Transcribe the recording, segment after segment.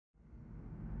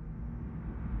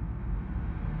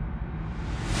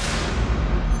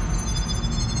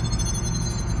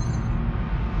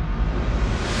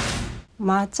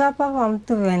Matsapa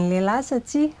mitovy an'lehilahy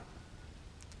satria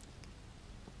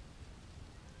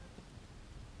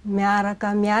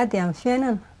miaraka miady amin'ny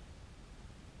fiainana.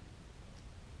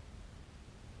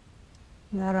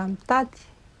 Miara-mitady.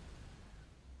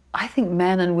 I think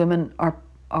men and women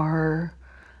are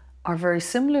very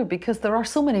similar because there are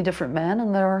so many different men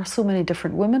and there are so many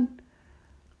different women.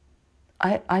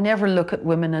 I never look at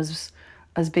women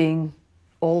as being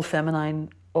all feminine,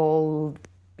 all,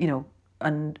 you know,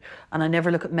 and I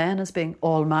never look at men as being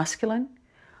all masculine.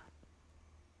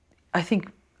 I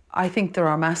think there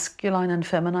are masculine and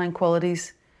feminine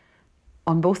qualities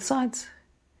on both sides.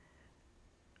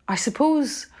 I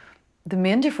suppose the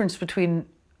main difference between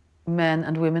men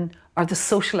and women are the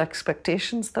social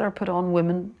expectations that are put on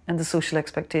women and the social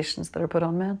expectations that are put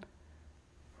on men.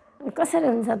 कसरी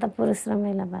हुन्छ त पुरुष र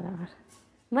महिला बराबर?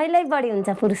 महिलै बढी हुन्छ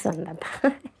पुरुष भन्दा त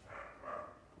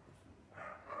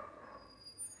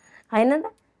हैन त?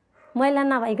 महिला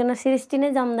नभइकन सृष्टि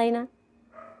नै जम्दैन।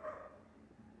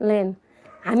 लेन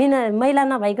हामी महिला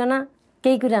नभइकन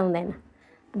केही कुरा हुँदैन।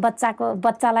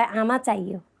 बच्चालाई आमा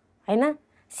चाहियो हैन?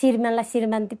 श्रीमानलाई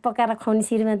श्रीमती पकाएर खुवाउने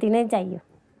श्रीमती नै चाहियो।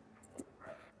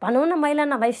 भनौँ न महिला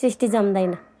नभई सृष्टि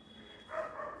जम्दैन।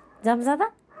 जम्छ त?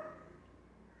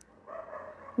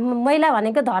 महिला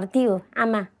भनेको धरती हो,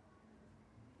 आमा।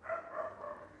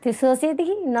 त्यो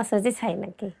सोचेदेखि नसोचे छैन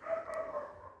केही।